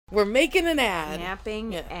We're making an ad.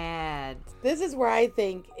 Napping ad. This is where I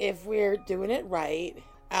think if we're doing it right,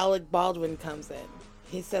 Alec Baldwin comes in.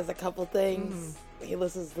 He says a couple things. He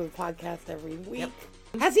listens to the podcast every week. Yep.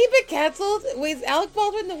 Has he been canceled? Wait, is Alec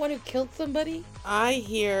Baldwin the one who killed somebody? I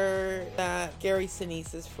hear that Gary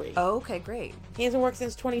Sinise is free. Oh, okay, great. He hasn't worked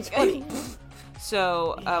since 2020.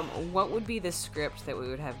 So, what would be the script that we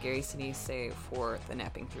would have Gary Sinise say for the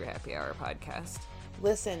Napping Through Happy Hour podcast?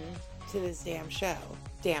 Listen to this damn show.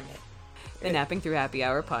 Damn it. The Napping Through Happy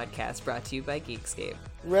Hour podcast brought to you by Geekscape.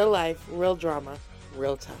 Real life, real drama,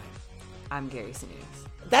 real time. I'm Gary Sinise.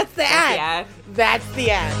 That's the ad. That's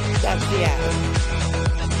the ad. That's the ad.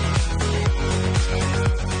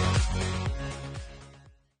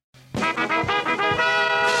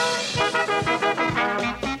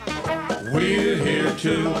 We're here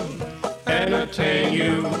to entertain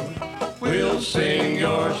you. We'll sing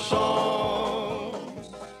your songs.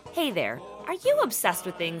 Hey there. Are you obsessed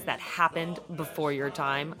with things that happened before your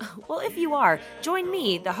time? Well, if you are, join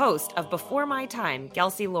me, the host of Before My Time,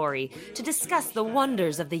 Kelsey Laurie, to discuss the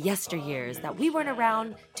wonders of the yesteryears that we weren't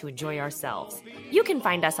around to enjoy ourselves. You can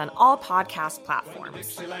find us on all podcast platforms.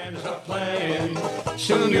 Dixieland's a playing,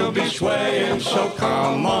 soon you'll be swaying, so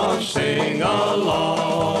come on, sing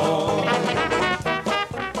along.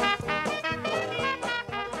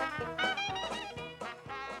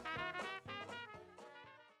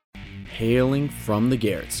 Hailing from the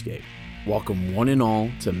Garrettscape, welcome one and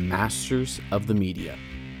all to Masters of the Media.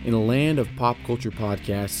 In a land of pop culture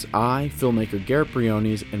podcasts, I, filmmaker Garrett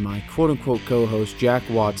Briones, and my quote-unquote co-host Jack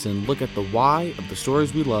Watson look at the why of the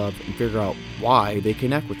stories we love and figure out why they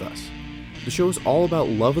connect with us. The show is all about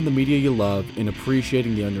loving the media you love and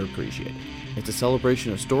appreciating the underappreciated. It's a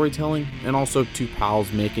celebration of storytelling and also two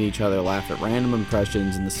pals making each other laugh at random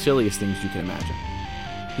impressions and the silliest things you can imagine.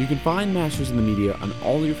 You can find Masters in the Media on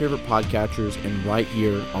all your favorite podcatchers and right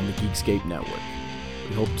here on the Geekscape Network.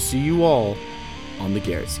 We hope to see you all on the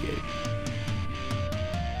Garrettscape.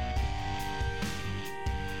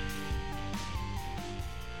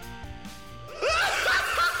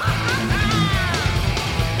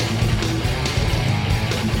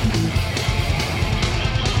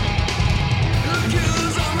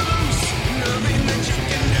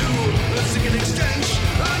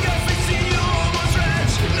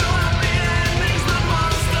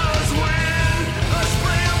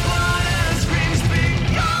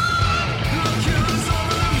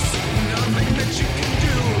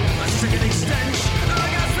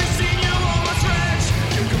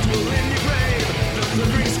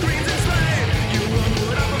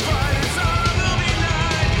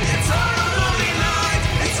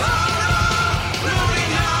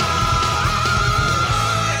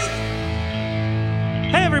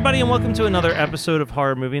 And welcome to another episode of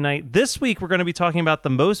Horror Movie Night. This week we're going to be talking about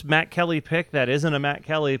the most Matt Kelly pick that isn't a Matt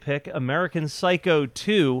Kelly pick, American Psycho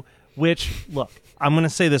 2, which, look, I'm going to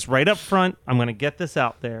say this right up front. I'm going to get this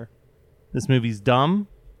out there. This movie's dumb.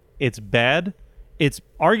 It's bad. It's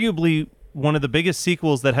arguably one of the biggest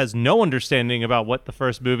sequels that has no understanding about what the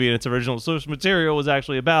first movie and its original source material was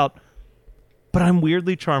actually about. But I'm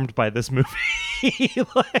weirdly charmed by this movie.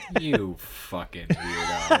 You fucking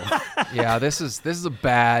weirdo. Yeah, this is a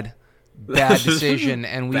bad decision,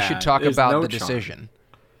 and we should talk about the decision.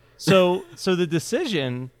 So the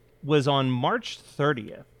decision was on March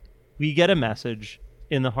 30th. We get a message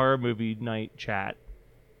in the Horror Movie Night chat,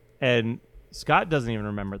 and Scott doesn't even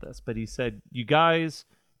remember this, but he said, "You guys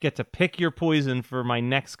get to pick your poison for my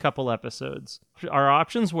next couple episodes." Our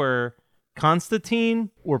options were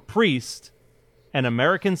Constantine or Priest, and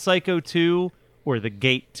American Psycho 2 or The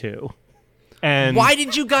Gate 2. And why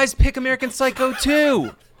did you guys pick American Psycho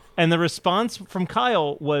 2? And the response from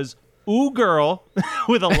Kyle was, "Ooh, girl,"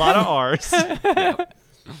 with a lot of R's.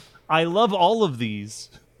 I love all of these,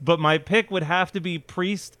 but my pick would have to be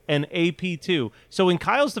Priest and AP2. So in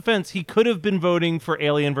Kyle's defense, he could have been voting for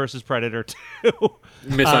Alien vs. Predator 2.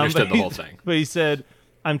 Misunderstood the whole thing. But he said,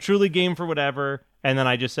 "I'm truly game for whatever." And then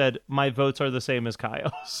I just said, my votes are the same as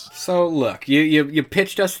Kyle's. So look, you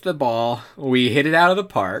pitched us the ball. We hit it out of the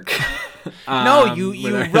park. No,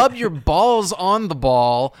 you rubbed your balls on the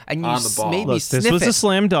ball and you made me sniff it. This was a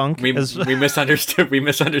slam dunk. We misunderstood. We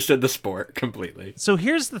misunderstood the sport completely. So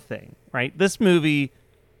here's the thing, right? This movie,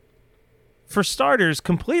 for starters,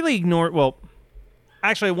 completely ignored. Well,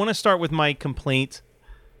 actually, I want to start with my complaint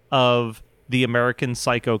of the American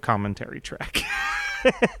Psycho commentary track.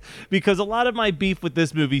 Because a lot of my beef with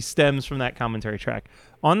this movie stems from that commentary track.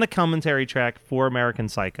 On the commentary track for American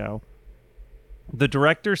Psycho, the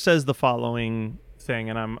director says the following thing,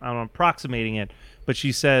 and I'm approximating it, but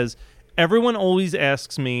she says, "Everyone always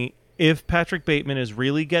asks me if Patrick Bateman is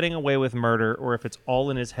really getting away with murder or if it's all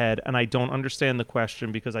in his head, and I don't understand the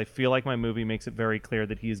question because I feel like my movie makes it very clear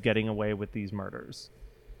that he is getting away with these murders.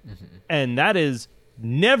 Mm-hmm. And that has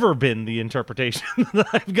never been the interpretation that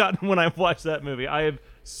I've gotten when I've watched that movie. I have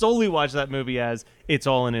solely watched that movie as it's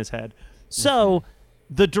all in his head. So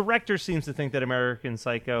the director seems to think that American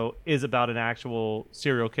Psycho is about an actual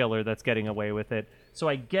serial killer that's getting away with it. So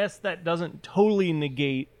I guess that doesn't totally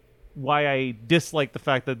negate why I dislike the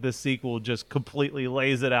fact that this sequel just completely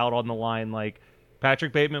lays it out on the line. Like,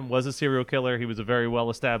 Patrick Bateman was a serial killer. He was a very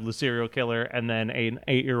well-established serial killer, and then an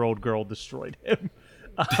 8-year-old girl destroyed him.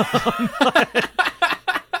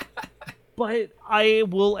 But I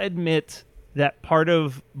will admit that part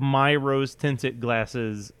of my rose-tinted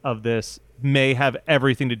glasses of this may have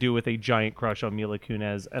everything to do with a giant crush on Mila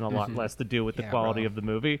Kunis and a lot less to do with the quality of the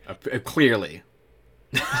movie. Clearly.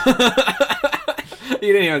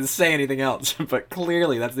 You didn't even say anything else, but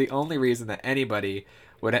clearly that's the only reason that anybody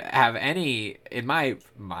would have any, in my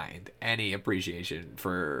mind, any appreciation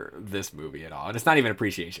for this movie at all. And it's not even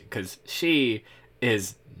appreciation, because she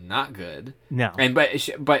is not good. No.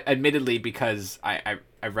 But admittedly, because I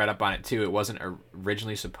read up on it too, it wasn't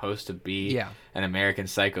originally supposed to be an American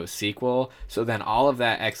Psycho sequel. So then all of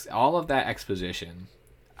that exposition,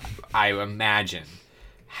 I imagine,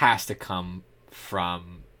 has to come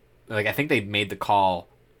from, like, I think they made the call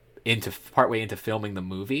partway into filming the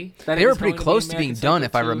movie. They were pretty close to being done,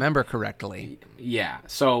 if I remember correctly. Yeah,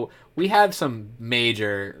 so we have some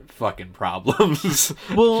major fucking problems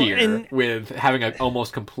here with having an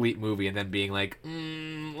almost complete movie and then being like,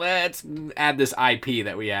 let's add this IP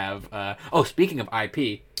that we have. Speaking of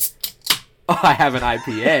IP, I have an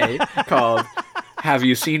IPA called Have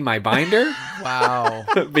You Seen My Binder? Wow.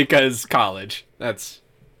 Because college. That's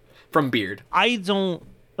from Beard. I don't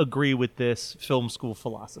agree with this film school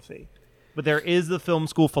philosophy, but there is the film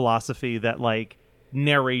school philosophy that, like,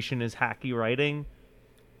 narration is hacky writing.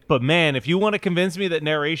 But man, if you want to convince me that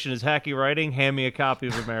narration is hacky writing, hand me a copy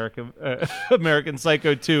of American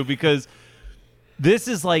Psycho 2, because this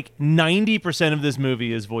is like 90% of this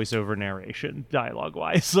movie is voiceover narration, dialogue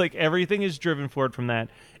wise. Like, everything is driven forward from that.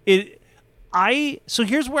 So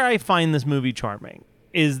here's where I find this movie charming,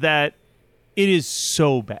 is that it is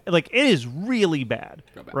so bad. Like, it is really bad,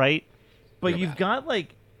 right? But you've got,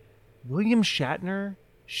 like, William Shatner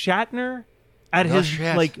at his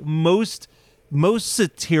like most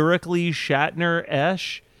satirically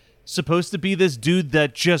Shatner-esh, supposed to be this dude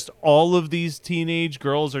that just all of these teenage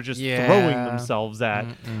girls are just throwing themselves at.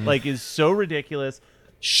 Like, is so ridiculous.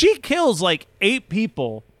 She kills like 8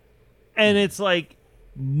 people, and it's like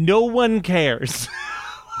no one cares.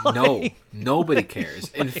 No, nobody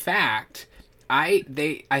cares. In fact, I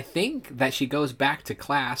think that she goes back to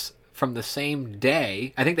class from the same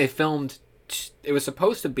day. I think they filmed. It was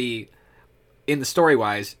supposed to be, in the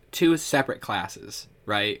story-wise, 2 separate classes,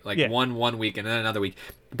 right? Like one week and then another week.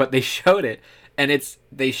 But they showed it, and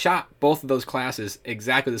they shot both of those classes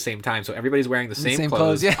exactly the same time. So everybody's wearing the same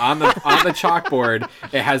clothes on the chalkboard.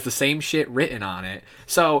 It has the same shit written on it.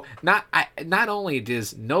 So not only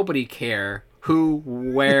does nobody care who,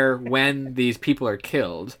 where, when these people are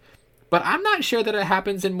killed, but I'm not sure that it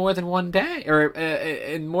happens in more than one day, or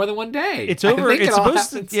in more than one day. It's over. It's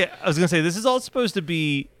supposed to. Yeah, I was gonna say, this is all supposed to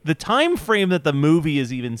be, the time frame that the movie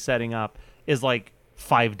is even setting up is like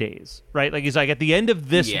 5 days, right? Like, he's like, at the end of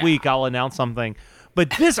this week, I'll announce something. But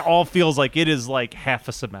this all feels like it is like half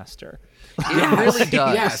a semester. It really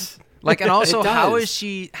does. Yes. Like, and also, how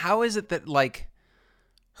is it that, like,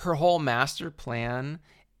 her whole master plan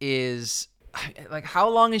is, like, how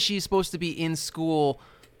long is she supposed to be in school?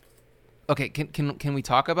 Okay, can we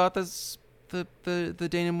talk about this, the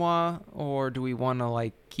denouement, or do we want to,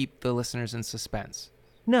 like, keep the listeners in suspense?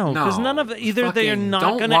 No, because none of either they are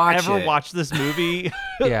not going to ever watch this movie,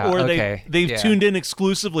 or they've tuned in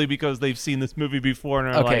exclusively because they've seen this movie before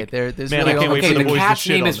and are like, there's man, I can't wait for the boys to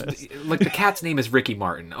shit on this. Like, the cat's name is Ricky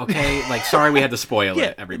Martin, okay? Like, sorry we had to spoil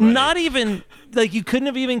it, everybody. Not even, like, you couldn't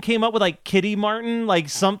have even came up with, like, Kitty Martin, like,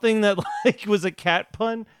 something that, like, was a cat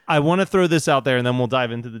pun. I want to throw this out there, and then we'll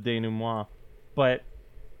dive into the denouement. But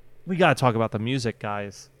we got to talk about the music,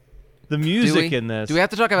 guys. The music in this. Do we have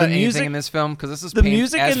to talk about anything in this film? Because this is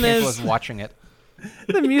painful as watching it.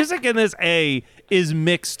 The music in this, is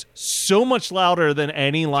mixed so much louder than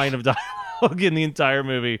any line of dialogue in the entire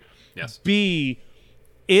movie. Yes. B,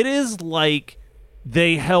 it is like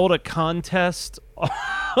they held a contest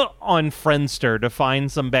on Friendster to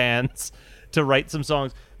find some bands to write some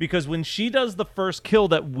songs. Because when she does the first kill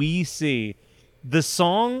that we see, the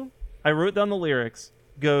song, I wrote down the lyrics,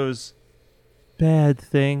 goes, bad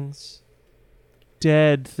things,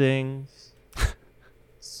 dead things,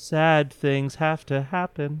 sad things have to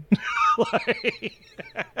happen.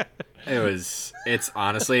 It's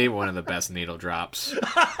honestly one of the best needle drops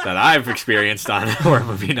that I've experienced on a horror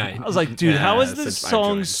movie night. I was like, dude, how is this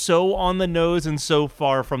song so on the nose and so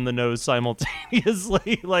far from the nose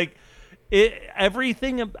simultaneously? Like,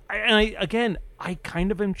 everything. And I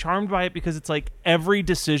kind of am charmed by it because it's like every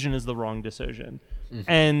decision is the wrong decision.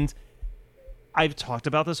 Mm-hmm. And I've talked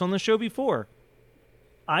about this on the show before.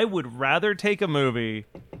 I would rather take a movie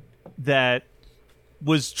that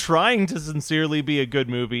was trying to sincerely be a good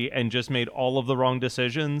movie and just made all of the wrong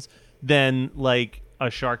decisions than like a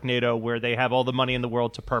Sharknado where they have all the money in the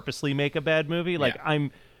world to purposely make a bad movie. Like,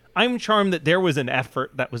 I'm charmed that there was an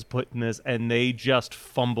effort that was put in this and they just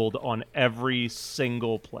fumbled on every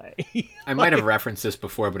single play. I might have referenced this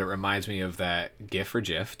before, but it reminds me of that GIF or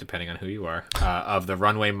GIF, depending on who you are, of the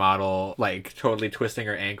runway model, like totally twisting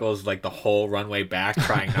her ankles, like the whole runway back,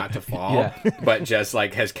 trying not to fall, but just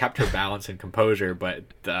like has kept her balance and composure, but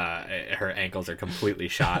her ankles are completely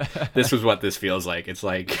shot. This was what this feels like. It's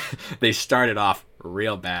like they started off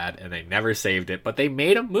real bad and they never saved it, but they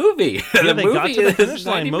made a movie. Yeah, they got to the finish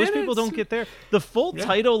line. Most people don't get there. The full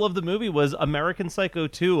title of the movie was American Psycho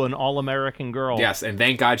 2: An All-American Girl. Yes, and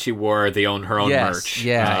thank God she wore her own merch.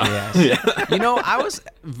 Yes. You know, I was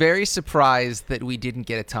very surprised that we didn't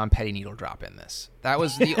get a Tom Petty needle drop in this. That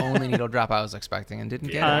was the only needle drop I was expecting and didn't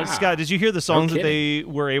get it. Scott, did you hear the songs that they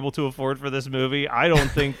were able to afford for this movie? I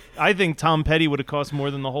think Tom Petty would have cost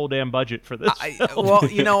more than the whole damn budget for this film. Well,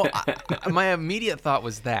 you know, my immediate thought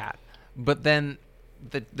was that. But then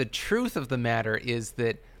the truth of the matter is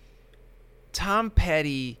that Tom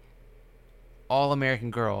Petty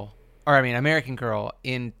American Girl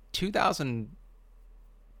in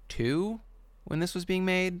 2002 when this was being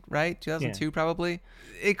made, right? 2002 probably.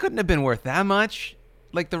 It couldn't have been worth that much.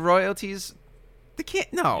 Like the royalties, they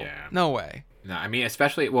can't. No way. No, I mean,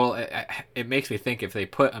 especially, it makes me think if they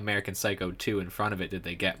put American Psycho 2 in front of it, did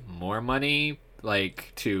they get more money,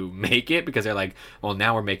 like, to make it? Because they're like, well,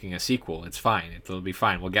 now we're making a sequel. It's fine. It'll be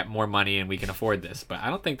fine. We'll get more money and we can afford this. But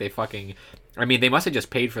I don't think they they must have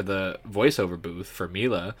just paid for the voiceover booth for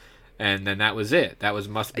Mila, and then that was it.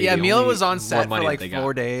 Must be Mila was on set for like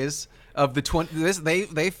 4 days. Of the 20,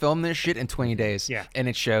 they filmed this shit in 20 days, and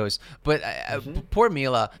it shows. But poor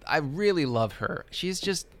Mila, I really love her.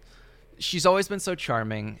 She's always been so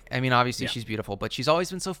charming. I mean, obviously she's beautiful, but she's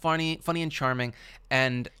always been so funny and charming.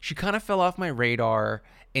 And she kind of fell off my radar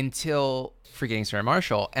until Forgetting Sarah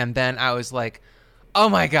Marshall, and then I was like, oh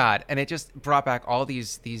my god! And it just brought back all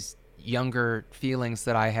these younger feelings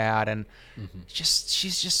that I had, and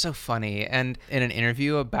she's just so funny. And in an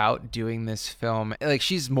interview about doing this film, like,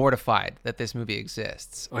 she's mortified that this movie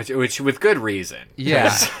exists, which with good reason.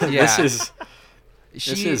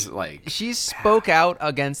 She spoke out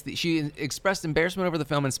against she expressed embarrassment over the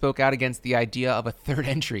film and spoke out against the idea of a third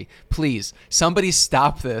entry. Please, somebody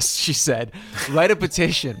stop this, she said. Write a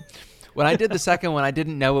petition. When I did the second one, I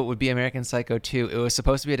didn't know it would be American Psycho 2. It was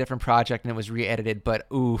supposed to be a different project, and it was re-edited, but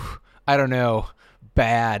I don't know.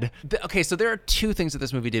 Bad. Okay, so there are two things that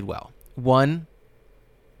this movie did well. One,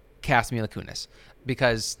 cast Mila Kunis,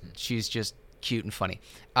 because she's just cute and funny.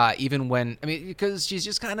 Because she's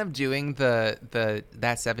just kind of doing the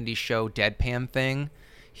That 70s Show deadpan thing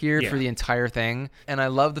here for the entire thing. And I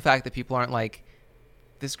love the fact that people aren't like,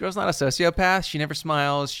 this girl's not a sociopath. She never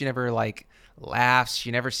smiles. She never, like, laughs.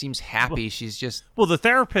 She never seems happy. She's just... Well, the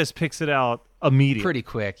therapist picks it out immediately. Pretty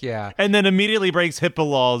quick, yeah. And then immediately breaks HIPAA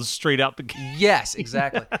laws straight out the gate. Yes,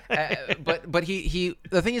 exactly. But he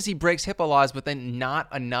the thing is, he breaks HIPAA laws, but then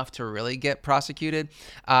not enough to really get prosecuted,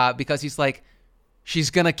 because he's like,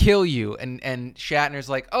 she's gonna kill you, and Shatner's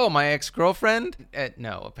like, oh, my ex-girlfriend?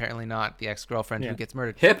 No, apparently not the ex-girlfriend who gets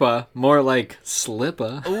murdered. HIPAA, more like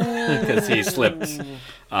Slippa, because he slipped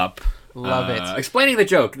up. Love it. Explaining the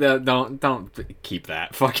joke. Don't keep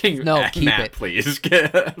that. Fucking no, keep Matt, it. Please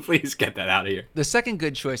please get that out of here. The second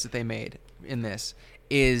good choice that they made in this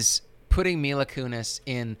is putting Mila Kunis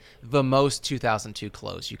in the most 2002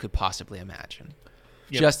 clothes you could possibly imagine.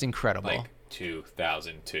 Yep. Just incredible. Like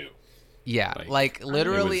 2002. Yeah, like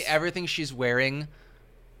literally everything she's wearing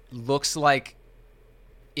looks like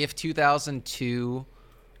if 2002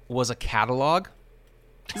 was a catalog.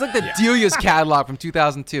 It's like the Delia's catalog from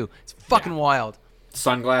 2002. It's fucking wild.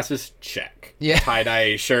 Sunglasses, check. Yeah.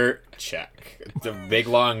 Tie-dye shirt, check. The big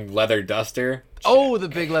long leather duster. Check. Oh, the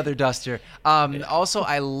big leather duster. Also,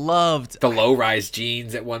 I loved the low-rise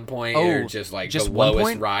jeans at one point. Or just the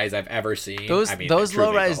lowest rise I've ever seen. Those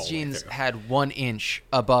low-rise jeans had 1 inch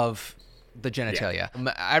above the genitalia.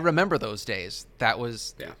 I remember those days. That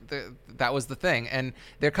was the thing, and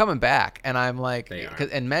they're coming back, and I'm like,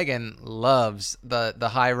 and Megan loves the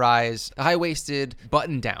high-waisted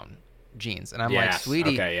button-down jeans, and I'm like,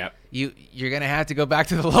 sweetie, you're gonna have to go back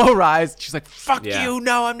to the low-rise. She's like, fuck you,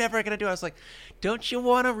 no, I'm never gonna do it. I was like, don't you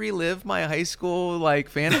want to relive my high school like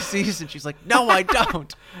fantasies? And she's like, no, I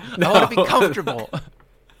don't. I want to be comfortable.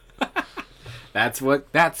 That's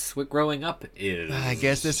what growing up is. I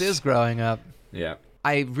guess this is growing up. Yeah.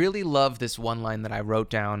 I really love this one line that I wrote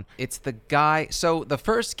down. It's the guy. So the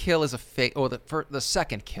first kill is a fake, or the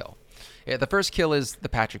second kill. Yeah, the first kill is the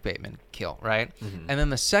Patrick Bateman kill, right? Mm-hmm. And then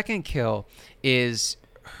the second kill is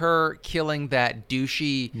her killing that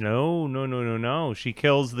douchey. No. She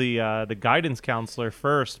kills the guidance counselor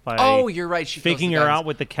first by. Oh, you're right. She faking her out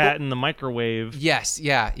with the cat in the microwave. Yes,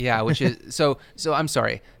 yeah. Which is so. I'm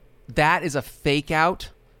sorry. That is a fake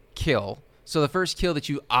out kill. So the first kill that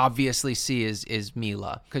you obviously see is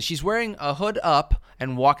Mila, because she's wearing a hood up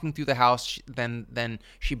and walking through the house. Then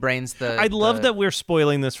she brains the. I'd love that we're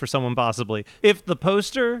spoiling this for someone possibly. If the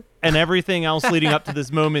poster and everything else leading up to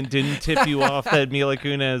this moment didn't tip you off that Mila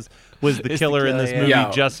Kunis was the killer in this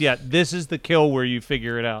movie just yet, this is the kill where you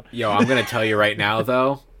figure it out. Yo, I'm gonna tell you right now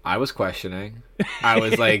though. I was questioning. I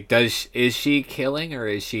was like, is she killing or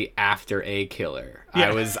is she after a killer?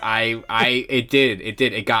 Yeah. It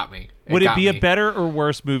got me. Would it be a better or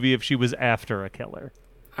worse movie if she was after a killer?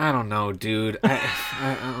 I don't know, dude.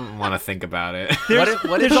 I don't want to think about it.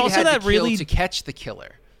 What if she also had that really to catch the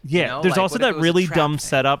killer? Yeah, you know? There's also that really dumb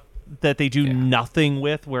setup that they do nothing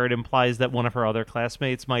with, where it implies that one of her other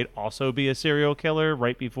classmates might also be a serial killer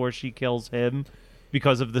right before she kills him.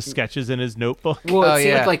 Because of the sketches in his notebook. Well, it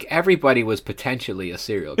seemed like everybody was potentially a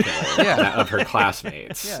serial killer of her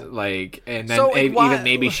classmates. Yeah. Like, and then even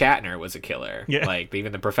maybe Shatner was a killer. Yeah. Like,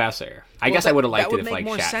 even the professor. I guess I would have liked it if like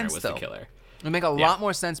Shatner was the killer. It would make a lot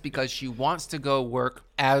more sense because she wants to go work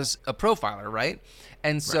as a profiler, right?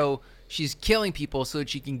 And so she's killing people so that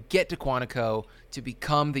she can get to Quantico to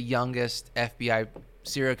become the youngest FBI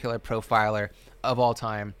serial killer profiler of all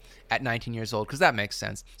time at 19 years old, because that makes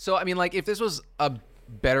sense. So, I mean, like, if this was a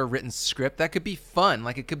better written script, that could be fun.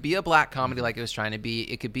 Like, it could be a black comedy like it was trying to be.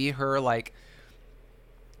 It could be her, like,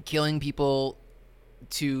 killing people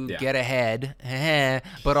to get ahead,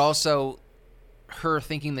 but also her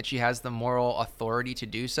thinking that she has the moral authority to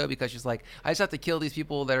do so because she's like, I just have to kill these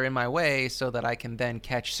people that are in my way so that I can then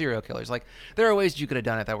catch serial killers. Like, there are ways you could have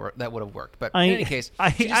done it that would have worked. But in any case,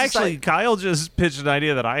 Kyle just pitched an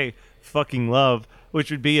idea that I fucking love, which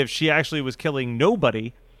would be if she actually was killing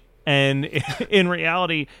nobody, and in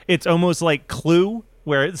reality, it's almost like Clue,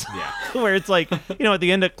 where it's like, you know, at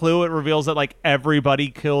the end of Clue, it reveals that like everybody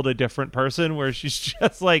killed a different person, where she's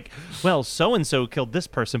just like, well, so and so killed this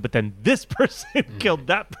person, but then this person killed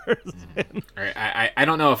that person. I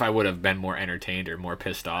don't know if I would have been more entertained or more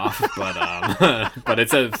pissed off, but but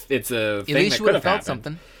it's a at thing least that you would have happened. felt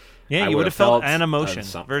something. Yeah, you would have felt an emotion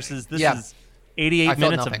versus this is 88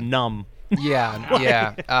 minutes of numb. Yeah. No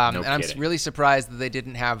and I'm kidding. really surprised that they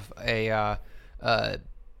didn't have a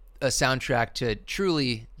soundtrack to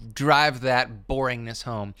truly drive that boringness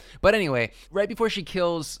home. But anyway, right before she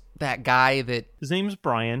kills that guy that... His name's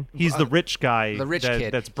Brian. He's the rich guy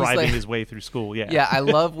kid. That's bribing his way through school. Yeah, I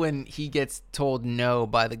love when he gets told no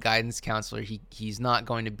by the guidance counselor. He's not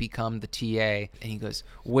going to become the TA. And he goes,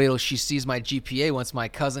 wait till she sees my GPA once my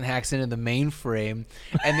cousin hacks into the mainframe.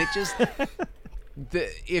 And it just...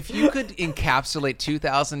 if you could encapsulate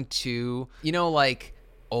 2002, you know, like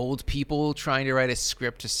old people trying to write a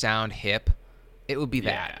script to sound hip, it would be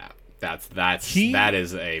that. Yeah, that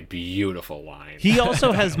is a beautiful line. He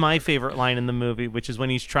also has my favorite line in the movie, which is when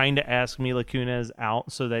he's trying to ask Mila Kunis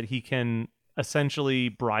out so that he can essentially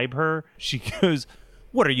bribe her. She goes,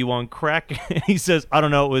 what are you on crack? And he says, I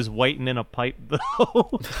don't know, it was whiting in a pipe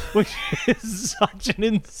though, which is such an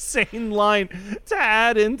insane line to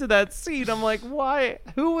add into that scene. I'm like, why?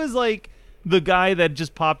 Who was like the guy that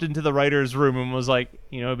just popped into the writer's room and was like,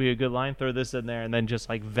 you know, it'd be a good line, throw this in there, and then just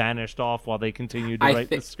like vanished off while they continued to write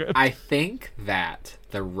the script? I think that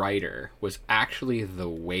the writer was actually the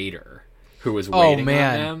waiter who was waiting on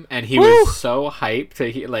them, and he was so hyped that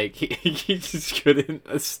he just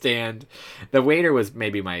couldn't stand. The waiter was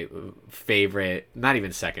maybe my favorite, not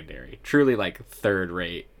even secondary, truly like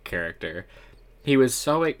third-rate character. He was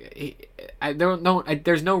so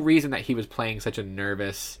there's no reason that he was playing such a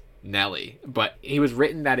nervous Nelly, but he was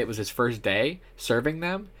written that it was his first day serving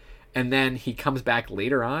them, and then he comes back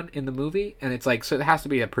later on in the movie, and it's like, so it has to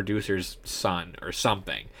be a producer's son or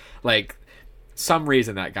something, like some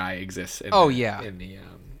reason that guy exists in absolutely in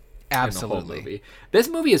the whole movie. This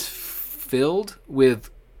movie is filled with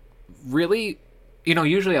really,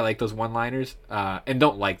 usually I like those one-liners, and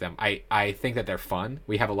don't like them. I think that they're fun.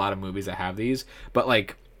 We have a lot of movies that have these, but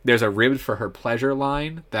like there's a ribbed for her pleasure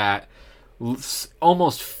line that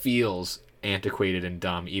almost feels antiquated and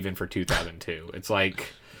dumb even for 2002. It's like,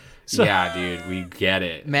 yeah, dude, we get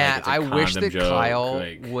it. Matt, like, I wish that joke. Kyle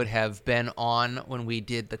would have been on when we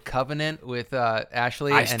did The Covenant with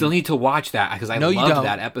Ashley. I still need to watch that because I loved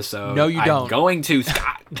that episode. No, you don't. I'm going to,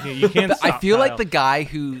 Scott. Yeah, you can't stop, I feel Kyle. like the guy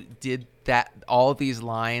who did that, all these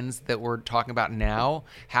lines that we're talking about now,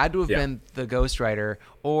 had to have been the ghostwriter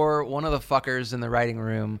or one of the fuckers in the writing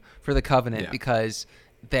room for The Covenant because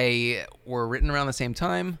they were written around the same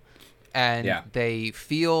time and they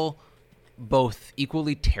feel both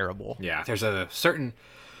equally terrible. Yeah, there's a certain...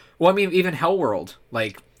 Well, I mean, even Hellworld,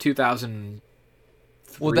 like 2003,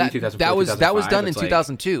 well, 2004, that was 2005, done in it's like,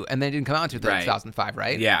 2002, and they didn't come out until 2005,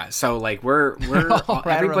 right? Yeah, so like we're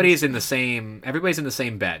everybody's in the same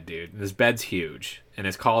bed, dude. This bed's huge, and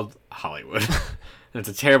it's called Hollywood. And it's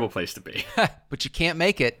a terrible place to be. But you can't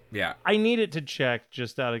make it. Yeah. I needed to check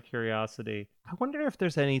just out of curiosity. I wonder if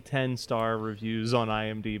there's any 10-star reviews on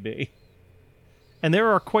IMDb. And there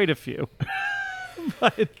are quite a few.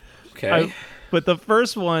 But the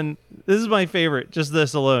first one, this is my favorite, just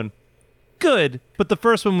this alone. Good, but the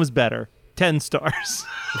first one was better. 10 stars.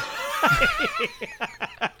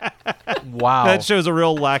 Wow. That shows a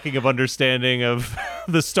real lacking of understanding of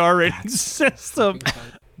the star rating system.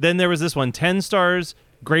 Then there was this one, 10 stars,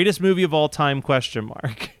 greatest movie of all time, ?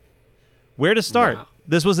 Where to start? Wow.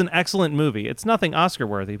 This was an excellent movie. It's nothing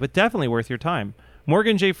Oscar-worthy, but definitely worth your time.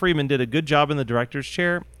 Morgan J. Freeman did a good job in the director's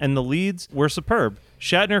chair, and the leads were superb.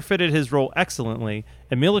 Shatner fitted his role excellently,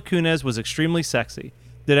 and Mila Kunis was extremely sexy.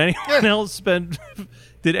 Did anyone else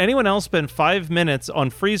spend 5 minutes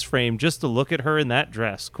on freeze frame just to look at her in that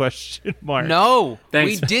dress? ? No,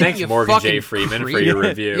 thanks, we did. Thanks, Morgan J. Freeman, for your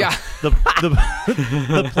review. Yeah.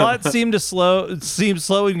 The plot seemed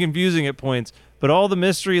slow and confusing at points, but all the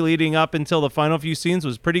mystery leading up until the final few scenes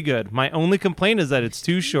was pretty good. My only complaint is that it's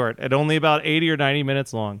too short, at only about 80 or 90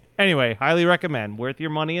 minutes long. Anyway, highly recommend. Worth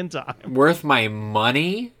your money and time. Worth my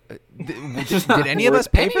money? Did any of us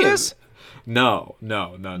pay for this? No.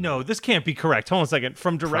 No, this can't be correct. Hold on a second.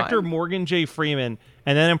 From director Morgan J. Freeman,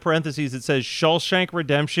 and then in parentheses it says Shawshank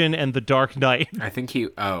Redemption and The Dark Knight. I think he...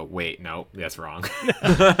 Oh, wait, no, that's wrong.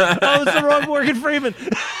 It's the wrong Morgan Freeman.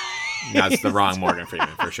 That's the wrong Morgan Freeman,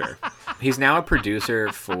 for sure. He's now a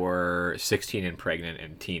producer for 16 and Pregnant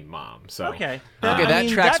and Teen Mom. So Okay. That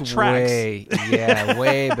tracks way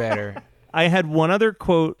better. I had one other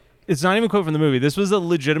quote. It's not even a quote from the movie. This was a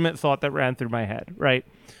legitimate thought that ran through my head, right?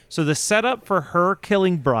 So the setup for her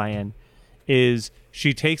killing Brian is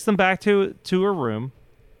she takes them back to her room.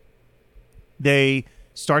 They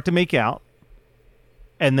start to make out.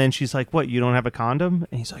 And then she's like, what, you don't have a condom?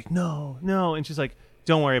 And he's like, no. And she's like,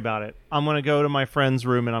 don't worry about it. I'm going to go to my friend's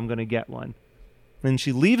room and I'm going to get one. Then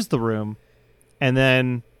she leaves the room. And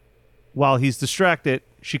then while he's distracted,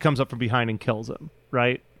 she comes up from behind and kills him,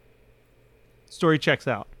 right? Story checks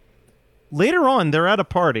out. Later on, they're at a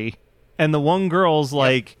party. And the one girl's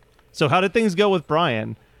like, so how did things go with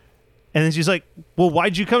Brian? And then she's like, well,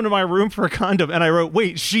 why'd you come to my room for a condom? And I wrote,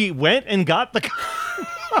 wait, she went and got the condom?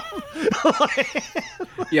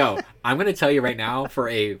 Yo, I'm going to tell you right now, for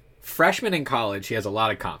a freshman in college, she has a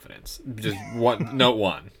lot of confidence. Just note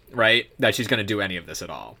one, right? That she's going to do any of this at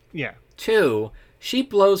all. Yeah. 2, she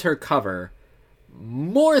blows her cover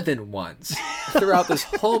more than once throughout this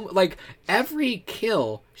whole... Like, every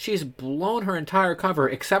kill, she's blown her entire cover,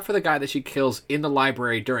 except for the guy that she kills in the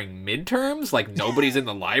library during midterms. Like, nobody's in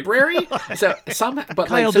the library. So but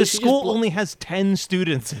Kyle, like, so this school only has 10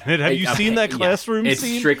 students in it. Have you seen that classroom It's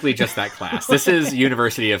scene? strictly just that class. This is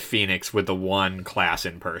University of Phoenix with the one class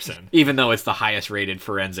in person, even though it's the highest rated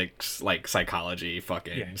forensics, like, psychology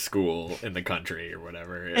fucking school in the country or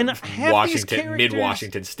whatever. And Washington,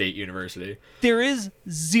 Mid-Washington State University. There is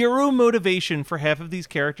zero motivation for half of these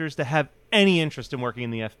characters to have any interest in working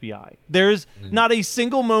in the FBI. There's not a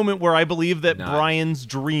single moment where I believe that Brian's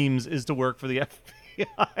dreams is to work for the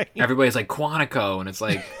FBI. Everybody's like, Quantico, and it's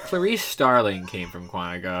like, Clarice Starling came from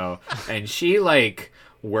Quantico, and she, like,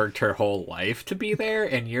 worked her whole life to be there,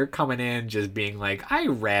 and you're coming in just being like, I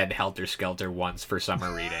read Helter Skelter once for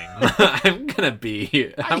summer reading. I'm gonna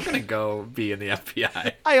go be in the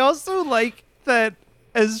FBI. I also like that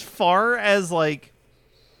as far as, like,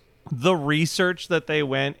 the research that they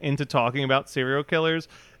went into talking about serial killers,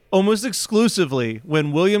 almost exclusively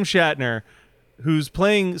when William Shatner, who's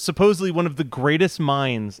playing supposedly one of the greatest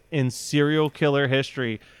minds in serial killer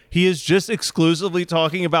history, he is just exclusively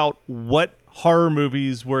talking about what horror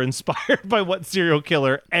movies were inspired by what serial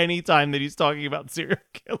killer anytime that he's talking about serial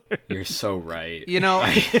killers. You're so right. I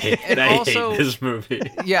hate this movie.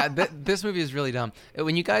 Yeah, this movie is really dumb.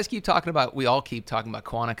 When you guys keep talking about, we all keep talking about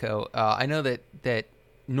Quantico. I know that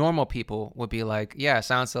normal people would be like, yeah,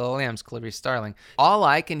 Silence of the Lambs, Clarice Starling. All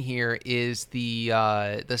I can hear is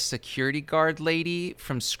the security guard lady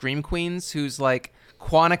from Scream Queens who's like,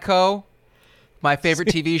 Quantico. My favorite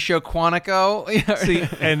TV show, Quantico. See,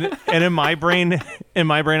 and in my brain,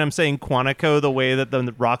 I'm saying Quantico the way that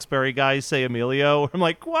the Roxbury guys say Emilio. I'm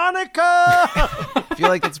like, Quantico! I feel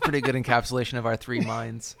like that's a pretty good encapsulation of our three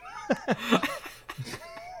minds.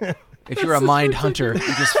 If you're a mind hunter,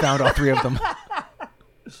 you just found all three of them.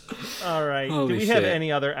 All right. Holy do we shit. have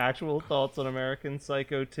any other actual thoughts on American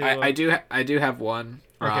Psycho 2? I do have one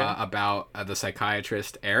Okay. about the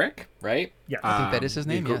psychiatrist Eric, right? Yeah. I think that is his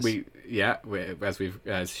name,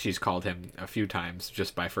 as she's called him a few times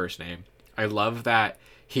just by first name. I love that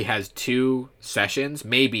he has 2 sessions,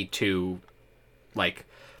 maybe 2 like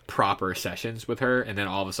proper sessions with her, and then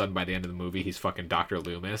all of a sudden by the end of the movie he's fucking Dr.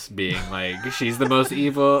 Loomis being like, she's the most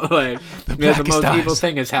evil, like the most evil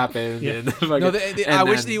thing has happened. Yeah. And fucking, I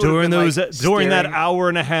wish that he during been, those like, during that staring. hour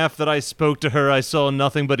and a half that I spoke to her, I saw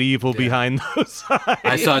nothing but evil behind those eyes.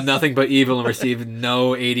 I saw nothing but evil and received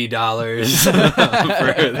no $80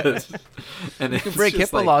 for this. And You can break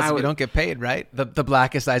HIPAA laws if you don't get paid, right? The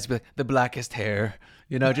blackest eyes, the blackest hair.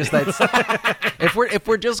 You know, just that's if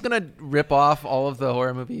we're just gonna rip off all of the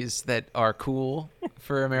horror movies that are cool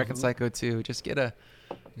for American Psycho 2, just get a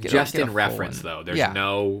in reference one. though. There's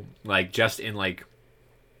no like just in like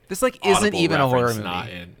this like isn't audible even a horror reference, movie. not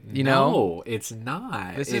in, You know, no, it's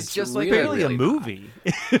not. This is It's just like really, Barely really a not. movie.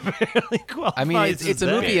 It barely qualifies I mean, it's as a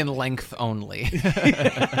movie that. in length only.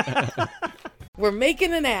 We're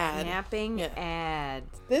making an ad. Napping ad.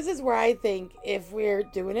 This is where I think if we're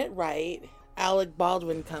doing it right, Alec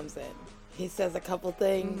Baldwin comes in. He says a couple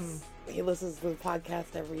things. He listens to the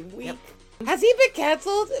podcast every week. Has he been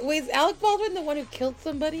canceled? Wait, is Alec Baldwin the one who killed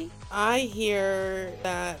somebody? I hear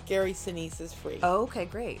that Gary Sinise is free. Oh, okay,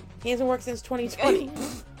 great. He hasn't worked since 2020.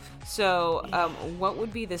 So, what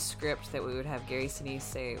would be the script that we would have Gary Sinise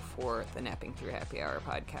say for the Napping Through Happy Hour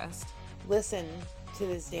podcast? Listen to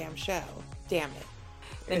this damn show. Damn it.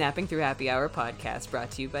 The Napping Through Happy Hour podcast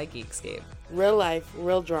brought to you by Geekscape. Real life,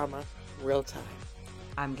 real drama, real time.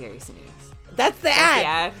 I'm Gary Sinise. That's the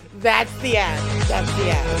ad. That's the ad. That's the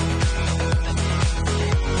ad.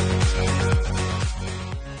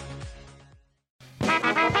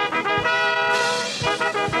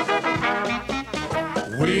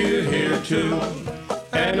 We're here to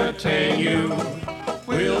entertain you.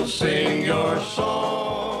 We'll sing your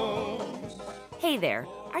song. Hey there.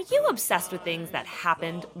 Are you obsessed with things that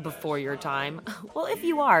happened before your time? Well, if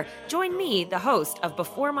you are, join me, the host of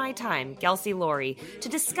Before My Time, Kelsey Laurie, to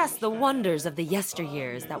discuss the wonders of the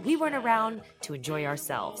yesteryears that we weren't around to enjoy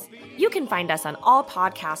ourselves. You can find us on all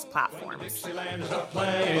podcast platforms. Dixieland's a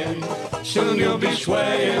playing, soon you'll be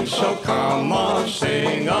swaying, so come on,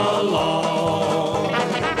 sing along.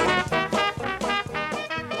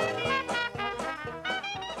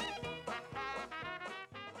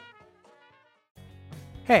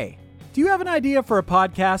 Hey, do you have an idea for a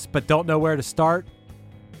podcast but don't know where to start?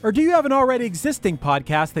 Or do you have an already existing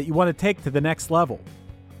podcast that you want to take to the next level?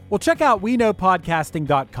 Well, check out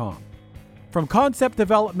WeKnowPodcasting.com. From concept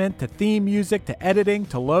development to theme music to editing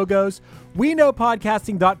to logos,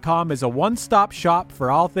 WeKnowPodcasting.com is a one-stop shop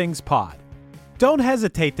for all things pod. Don't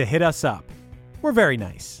hesitate to hit us up. We're very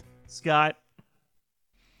nice. Scott,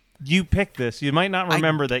 you picked this. You might not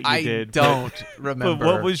remember that you did. I don't remember.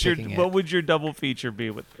 What was picking it. what would your double feature be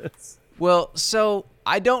with this? Well, so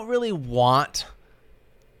I don't really want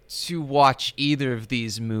to watch either of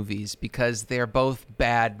these movies because they're both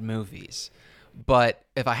bad movies. But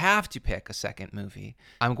if I have to pick a second movie,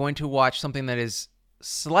 I'm going to watch something that is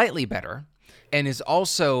slightly better and is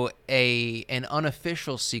also an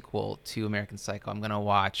unofficial sequel to American Psycho. I'm going to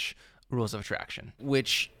watch Rules of Attraction,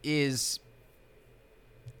 which is...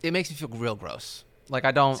 It makes me feel real gross. Like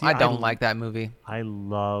I don't like that movie. I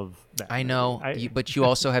love that. I know, movie. but you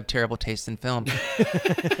also have terrible taste in film. The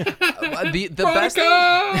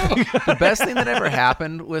best thing that ever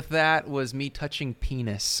happened with that was me touching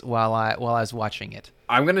penis while I was watching it.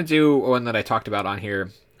 I'm gonna do one that I talked about on here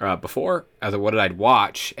before as a what did I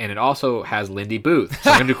watch, and it also has Lindy Booth.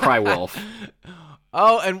 So I'm gonna do Cry Wolf.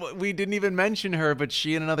 Oh, and we didn't even mention her, but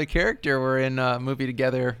she and another character were in a movie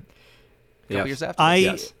together a couple years after.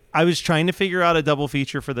 I was trying to figure out a double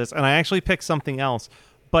feature for this, and I actually picked something else.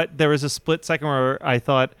 But there was a split second where I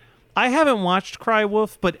thought, I haven't watched Cry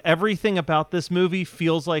Wolf, but everything about this movie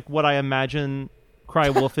feels like what I imagine Cry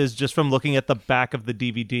Wolf is just from looking at the back of the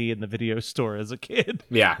DVD in the video store as a kid.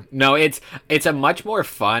 Yeah, no, it's a much more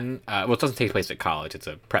fun. Well, it doesn't take place at college; it's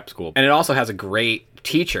a prep school, and it also has a great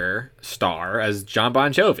teacher star as John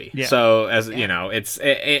Bon Jovi. Yeah. So you know, it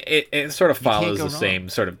sort of follows the same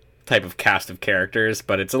sort of type of cast of characters,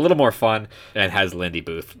 but it's a little more fun, and it has Lindy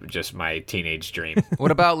Booth, just my teenage dream.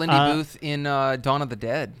 What about Lindy Booth in Dawn of the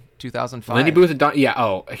Dead, 2005? Lindy Booth and Dawn,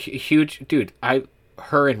 huge dude.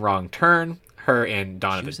 Her in Wrong Turn, her in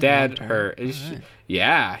Dawn of the Dead,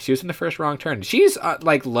 she was in the first Wrong Turn. She's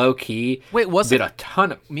like low key. Wait, did a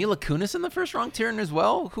ton of Mila Kunis in the first Wrong Turn as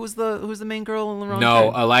well? Who's the main girl in the Wrong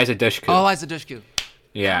Turn? No, Eliza Dushku. Oh, Eliza Dushku.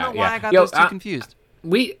 Yeah, I don't know why I got those two confused.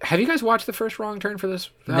 Have you guys watched the first Wrong Turn for this?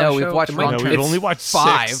 No, we've watched Wrong Turn. We've only watched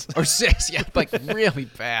 5 or 6. Yeah, like really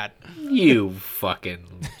bad. You fucking.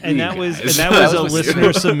 And that was a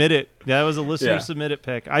listener submitted. That was a listener submitted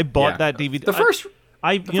pick. I bought that DVD. The first.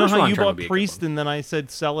 You know how you bought Priest and then I said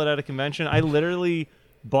sell it at a convention? I literally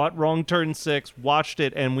bought Wrong Turn 6, watched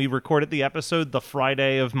it, and we recorded the episode the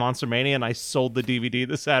Friday of Monster Mania, and I sold the DVD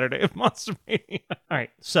the Saturday of Monster Mania. All right,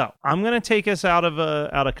 so I'm gonna take us out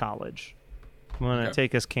of college. I'm gonna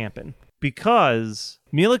take us camping because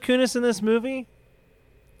Mila Kunis in this movie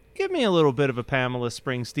give me a little bit of a Pamela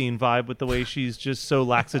Springsteen vibe with the way she's just so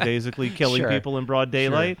lackadaisically killing people in broad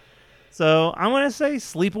daylight. Sure. So I'm going to say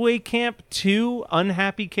Sleepaway Camp 2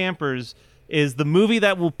 Unhappy Campers is the movie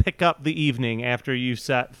that will pick up the evening after you've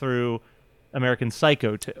sat through American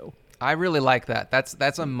Psycho 2. I really like that.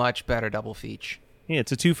 That's a much better double feature. Yeah,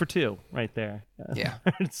 it's a 2 for 2 right there. Yeah.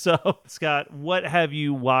 So, Scott, what have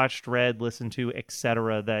you watched, read, listened to,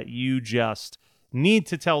 etc. that you just need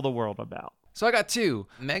to tell the world about? So I got 2.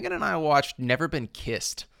 Megan and I watched Never Been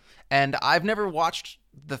Kissed, and I've never watched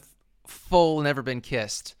the full Never Been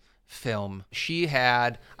Kissed film.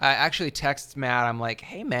 I actually texted Matt. I'm like,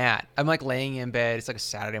 hey, Matt. I'm like laying in bed. It's like a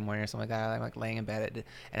Saturday morning or something like that. I'm like laying in bed,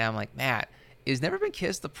 and I'm like, Matt, is Never Been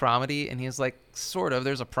Kissed a promedy? And he's like, sort of.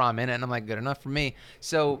 There's a prom in it. And I'm like, good enough for me.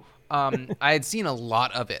 So I had seen a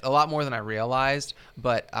lot of it, a lot more than I realized,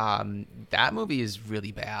 but that movie is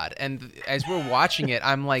really bad. And as we're watching it,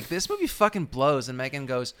 I'm like, this movie fucking blows. And Megan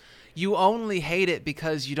goes, you only hate it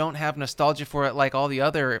because you don't have nostalgia for it like all the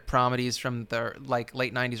other promedies from the like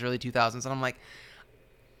late 90s, early 2000s. And I'm like,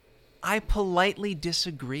 I politely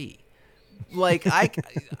disagree. Like,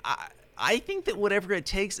 I think that Whatever It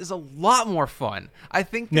Takes is a lot more fun. I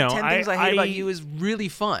think the 10 Things I Hate About You is really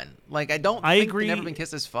fun. Like, I don't think Never Been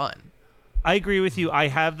Kissed is fun. I agree with you. I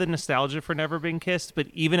have the nostalgia for Never Been Kissed, but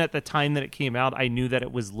even at the time that it came out, I knew that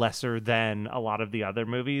it was lesser than a lot of the other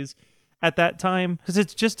movies at that time because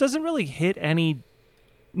it just doesn't really hit any.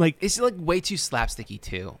 Like, it's like way too slapsticky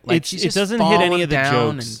too. Like she's just doesn't hit any of the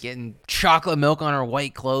down jokes and getting chocolate milk on her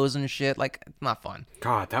white clothes and shit. Like, it's not fun.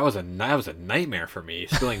 God, that was a nightmare for me.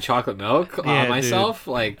 Spilling chocolate milk on myself,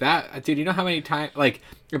 dude. Like that, dude. You know how many times? Like,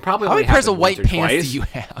 it probably how many pairs of white pants twice. do you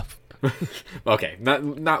have? Okay, not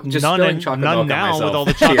just none spilling chocolate milk now on myself. with all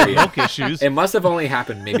the chocolate milk issues. It must have only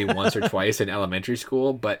happened maybe once or twice in elementary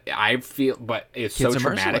school, but it's Kids so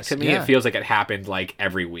traumatic to me. Yeah. It feels like it happened like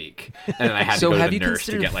every week, and then I had to go to the nurse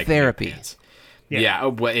to get like therapy. Yeah,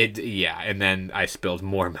 and then I spilled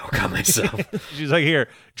more milk on myself. She's like, here,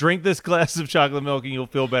 drink this glass of chocolate milk and you'll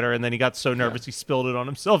feel better. And then he got so nervous he spilled it on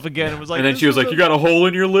himself again and was like, and then she was like, you got a hole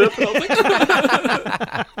in your lip? And I was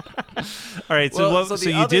like, all right, so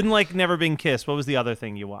you didn't like Never Been Kissed. What was the other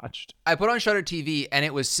thing you watched? I put on Shudder TV and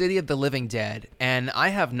it was City of the Living Dead, and I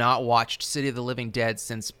have not watched City of the Living Dead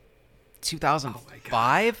since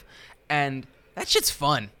 2005, and that shit's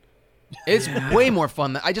fun. It's way more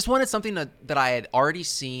fun. I just wanted something that I had already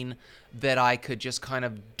seen that I could just kind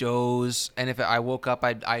of doze, and if I woke up,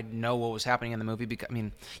 I'd know what was happening in the movie. Because, I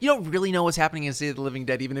mean, you don't really know what's happening in City of the Living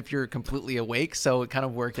Dead, even if you're completely awake, so it kind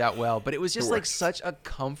of worked out well. But it was just like such a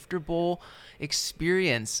comfortable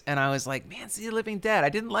experience, and I was like, man, City of the Living Dead. I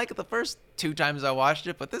didn't like it the first 2 times I watched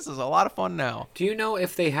it, but this is a lot of fun now. Do you know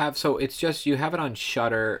if they have, so it's just, you have it on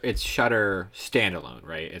Shudder, it's Shudder standalone,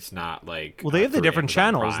 right? It's not like... Well, they have the different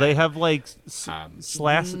channels. Prime. They have like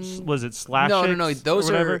was it Slash? No,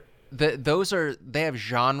 those are they have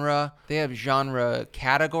genre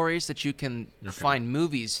categories that you can find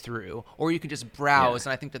movies through, or you can just browse,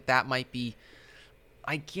 and I think that might be,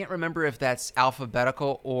 I can't remember if that's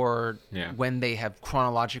alphabetical or when they have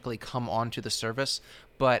chronologically come onto the service,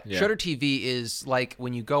 but Shudder TV is like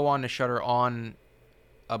when you go on to Shudder on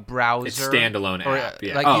a browser. It's standalone app.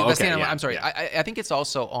 I'm sorry. Yeah. I think it's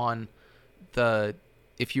also on the,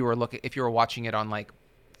 if you were watching it on like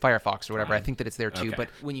Firefox or whatever, I think that it's there too. Okay. But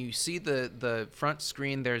when you see the front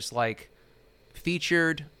screen, there's like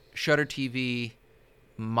featured, Shudder TV,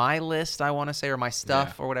 my list, I want to say, or my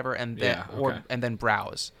stuff or whatever, and then and then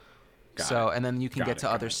browse. And then you can get to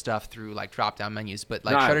other stuff through like drop down menus. But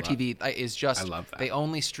like Shudder TV is just, I love that. They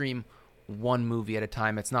only stream one movie at a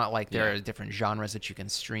time. It's not like there are different genres that you can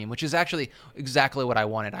stream, which is actually exactly what I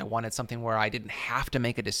wanted. I wanted something where I didn't have to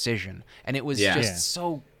make a decision, and it was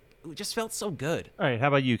it just felt so good. All right, how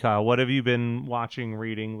about you, Kyle? What have you been watching,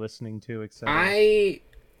 reading, listening to, etc.?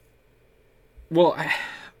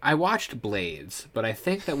 I watched Blades, but I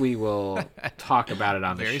think that we will talk about it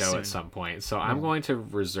on the show at some point. So I'm going to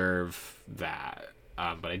reserve that.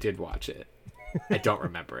 But I did watch it. I don't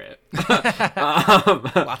remember it.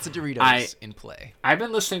 Lots of Doritos in play. I've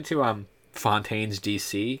been listening to Fontaines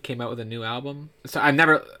DC came out with a new album. So I've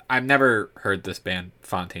never heard this band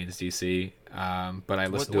Fontaines DC, but I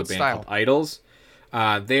listened to a band called Idols.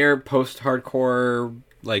 They're post-hardcore,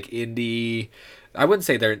 like indie. I wouldn't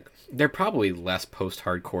say they're probably less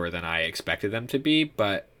post-hardcore than I expected them to be,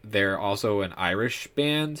 but they're also an Irish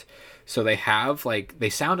band. So they have they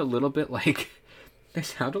sound a little bit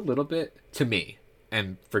to me,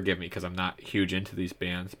 and forgive me because I'm not huge into these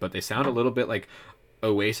bands, but they sound a little bit like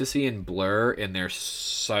Oasis-y and Blur in their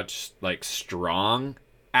such strong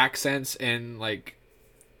accents and like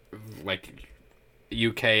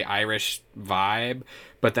UK Irish vibe,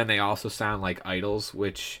 but then they also sound like Idols,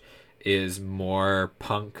 which is more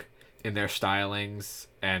punk in their stylings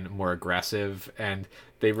and more aggressive. And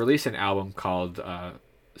they released an album called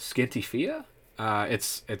Skinty Fia.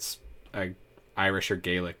 It's a Irish or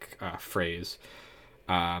Gaelic phrase.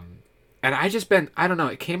 And I don't know,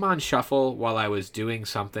 it came on shuffle while I was doing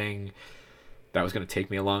something that was going to take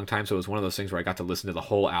me a long time. So it was one of those things where I got to listen to the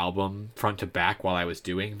whole album front to back while I was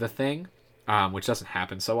doing the thing, which doesn't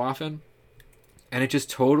happen so often. And it just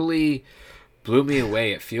totally blew me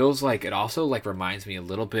away. It feels like it also reminds me a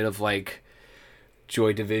little bit of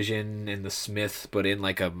Joy Division and the Smiths, but in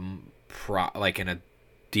in a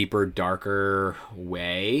deeper, darker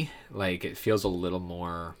way. It feels a little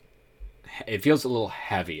more. It feels a little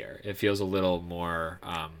heavier. It feels a little more.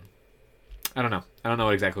 I don't know. I don't know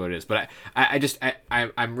exactly what it is, but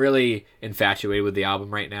I'm really infatuated with the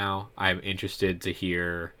album right now. I'm interested to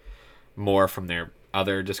hear more from their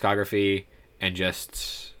other discography, and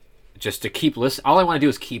just to keep listening. All I want to do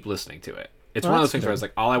is keep listening to it. It's one of those things where I was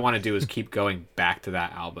like, all I want to do is keep going back to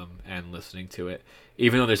that album and listening to it.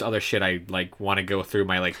 Even though there's other shit I want to go through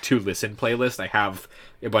my to listen playlist. I have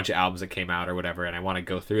a bunch of albums that came out or whatever, and I want to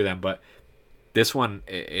go through them. But this one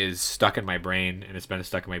is stuck in my brain, and it's been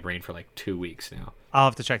stuck in my brain for 2 weeks now. I'll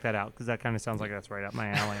have to check that out because that kind of sounds like that's right up my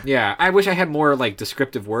alley. Yeah, I wish I had more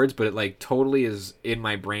descriptive words, but it totally is in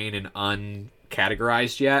my brain and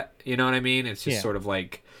uncategorized yet. You know what I mean? It's just sort of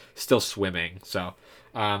still swimming. So,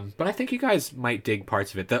 but I think you guys might dig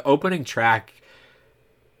parts of it. The opening track,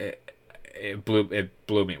 it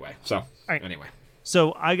blew me away. So anyway,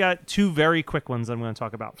 so I got two very quick ones I'm going to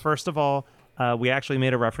talk about. First of all, we actually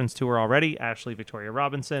made a reference to her already, Ashley Victoria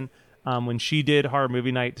Robinson. When she did Horror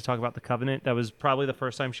Movie Night to talk about The Covenant, that was probably the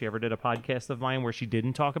first time she ever did a podcast of mine where she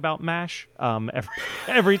didn't talk about MASH.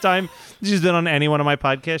 Every time she's been on any one of my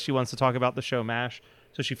podcasts, she wants to talk about the show MASH.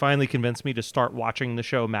 So she finally convinced me to start watching the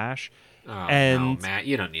show MASH. Oh, and no, Matt,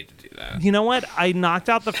 you don't need to do that. You know what? I knocked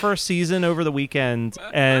out the first season over the weekend,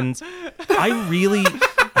 and I really...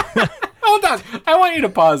 Hold on. I want you to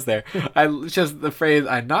pause there. Just the phrase,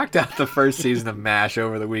 I knocked out the first season of MASH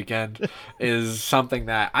over the weekend is something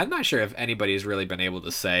that I'm not sure if anybody's really been able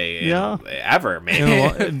to say ever,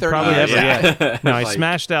 maybe. Probably ever, yeah. No, I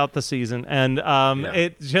smashed out the season, and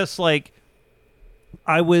it just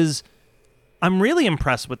I'm really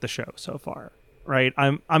impressed with the show so far, right?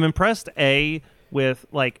 I'm impressed, with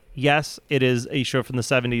yes, it is a show from the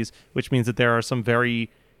 70s, which means that there are some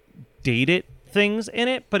very dated things in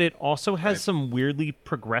it, but it also has some weirdly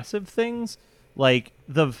progressive things.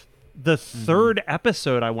 The third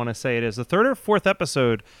episode, I want to say it is the third or fourth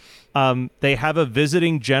episode, they have a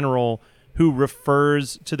visiting general who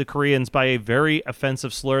refers to the Koreans by a very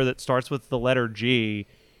offensive slur that starts with the letter G,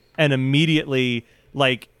 and immediately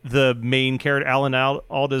the main character, Alan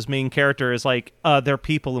Alda's main character, is they're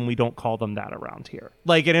people and we don't call them that around here.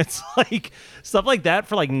 And it's stuff like that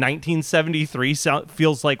for 1973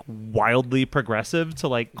 feels wildly progressive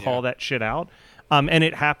to call that shit out. And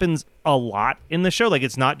it happens a lot in the show.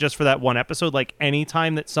 It's not just for that one episode.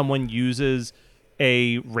 Anytime that someone uses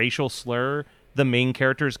a racial slur, the main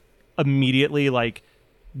characters immediately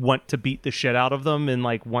want to beat the shit out of them and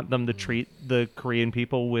want them to treat the Korean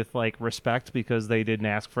people with respect because they didn't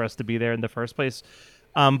ask for us to be there in the first place.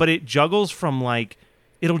 But it juggles from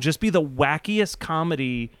it'll just be the wackiest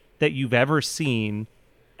comedy that you've ever seen,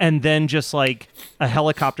 and then just like a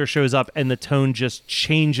helicopter shows up and the tone just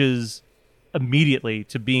changes immediately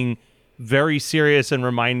to being very serious and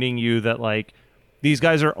reminding you that like these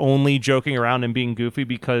guys are only joking around and being goofy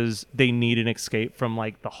because they need an escape from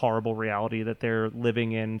like the horrible reality that they're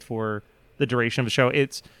living in for the duration of the show.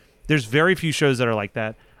 There's very few shows that are like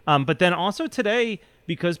that. But then also today,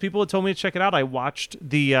 because people had told me to check it out, I watched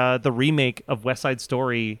the remake of West Side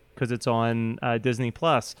Story because it's on Disney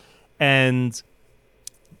Plus, and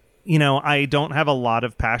you know I don't have a lot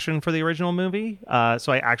of passion for the original movie,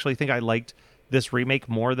 so I actually think I liked this remake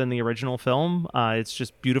more than the original film. It's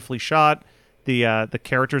just beautifully shot. The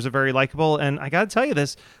characters are very likable, and I gotta tell you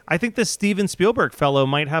this, I think this Steven Spielberg fellow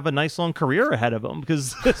might have a nice long career ahead of him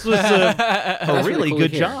because this was a really cool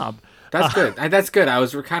good job. That's good. That's good. I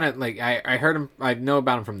was kind of like, I heard him, I know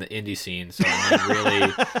about him from the indie scene, so I'm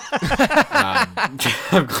really,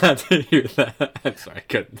 I'm glad to hear that. I'm sorry, I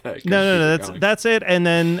couldn't No, that's it. And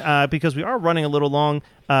then because we are running a little long,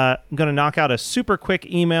 I'm going to knock out a super quick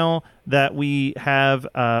email that we have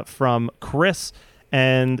from Chris.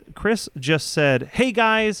 And Chris just said, hey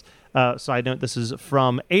guys, side note, this is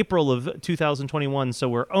from April of 2021, so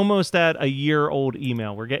we're almost at a year-old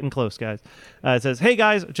email. We're getting close, guys. It says, hey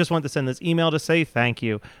guys, just want to send this email to say thank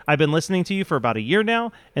you. I've been listening to you for about a year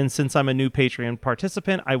now, and since I'm a new Patreon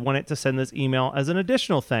participant, I wanted to send this email as an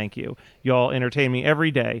additional thank you. Y'all entertain me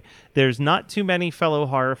every day. There's not too many fellow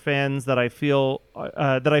horror fans that I feel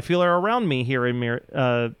are around me here in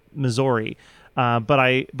Missouri.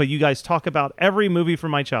 But you guys talk about every movie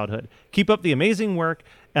from my childhood. Keep up the amazing work,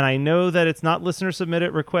 and I know that it's not listener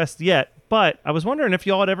submitted request yet, but I was wondering if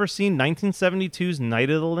y'all had ever seen 1972's Night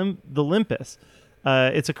of the Olympus.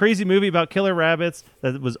 It's a crazy movie about killer rabbits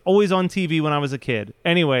that was always on TV when I was a kid.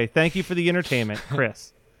 Anyway, thank you for the entertainment,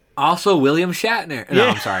 Chris. Also, William Shatner. No,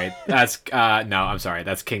 Yeah. I'm sorry. I'm sorry.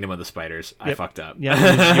 That's Kingdom of the Spiders. Yep. I fucked up.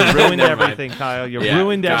 Yeah, you ruined everything, Kyle. You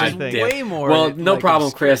ruined everything. Way more. Well, no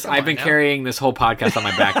problem, Chris. I've been carrying this whole podcast on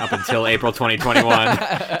my back up until April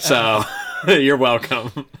 2021. So you're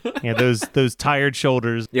welcome. Yeah, those tired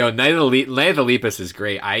shoulders. Yo, Night of the Olympus is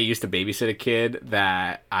great. I used to babysit a kid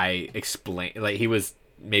that I explained, like he was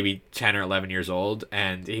maybe 10 or 11 years old,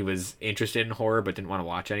 and he was interested in horror but didn't want to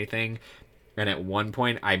watch anything. And at one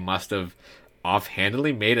point, I must have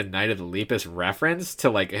offhandedly made a Night of the Olympus reference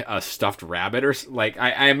to like a stuffed rabbit or like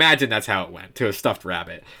I imagine that's how it went, to a stuffed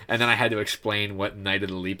rabbit. And then I had to explain what Night of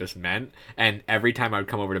the Olympus meant. And every time I would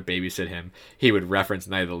come over to babysit him, he would reference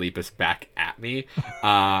Night of the Olympus back at me.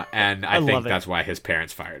 And I think that's why his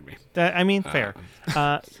parents fired me. Fair.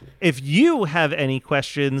 If you have any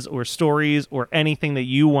questions or stories or anything that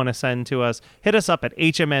you want to send to us, hit us up at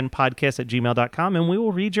hmnpodcast@gmail.com and we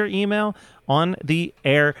will read your email on the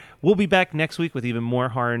air. We'll be back next week with even more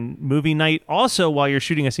horror movie night. Also, while you're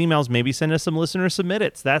shooting us emails, maybe send us some listener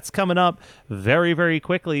submitteds. That's coming up very, very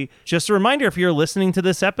quickly. Just a reminder, if you're listening to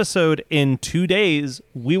this episode in 2 days,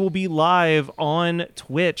 we will be live on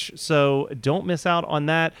Twitch. So don't miss out on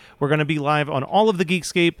that. We're going to be live on all of the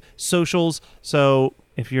Geekscape socials. So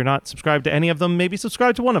if you're not subscribed to any of them, maybe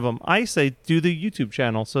subscribe to one of them. I say do the YouTube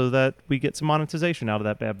channel so that we get some monetization out of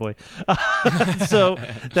that bad boy. So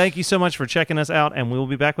thank you so much for checking us out, and we will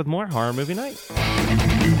be back with more Horror Movie Night.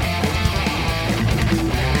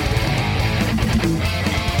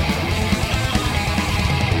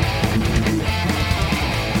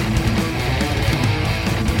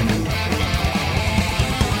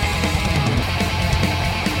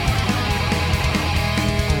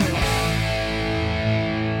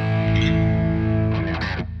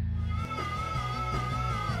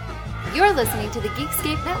 You're listening to the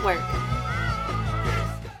Geekscape Network.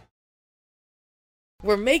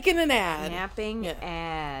 We're making an ad. Napping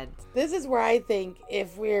ad. This is where I think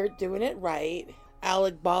if we're doing it right,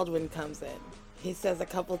 Alec Baldwin comes in. He says a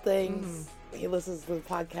couple things. He listens to the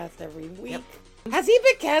podcast every week. Yep. Has he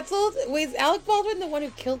been canceled? Wait, is Alec Baldwin the one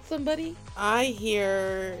who killed somebody? I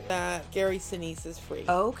hear that Gary Sinise is free.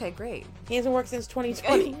 Oh, okay, great. He hasn't worked since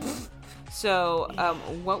 2020. So,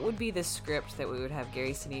 what would be the script that we would have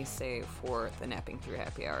Gary Sinise say for the Napping Through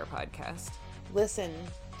Happy Hour podcast? Listen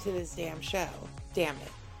to this damn show. Damn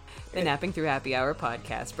it. The Napping Through Happy Hour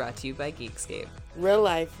podcast, brought to you by Geekscape. Real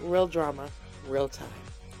life, real drama, real time.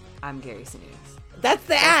 I'm Gary Sinise. That's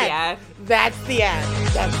the ad. That's the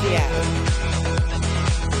ad. That's the ad.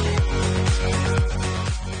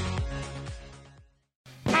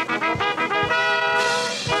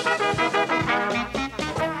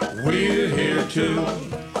 We're here to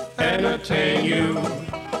entertain you.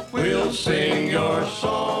 We'll sing your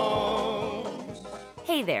song.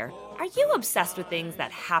 Hey there. Are you obsessed with things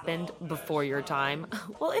that happened before your time?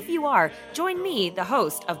 Well, if you are, join me, the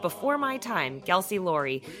host of Before My Time, Kelsey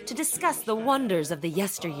Laurie, to discuss the wonders of the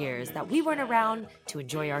yesteryears that we weren't around to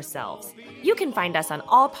enjoy ourselves. You can find us on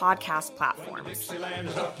all podcast platforms.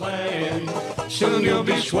 Soon you'll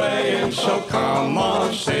be swaying, so come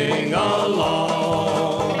on, sing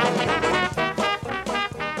along.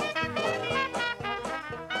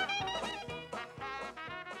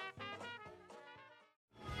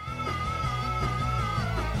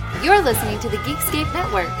 You're listening to the Geekscape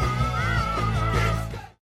Network.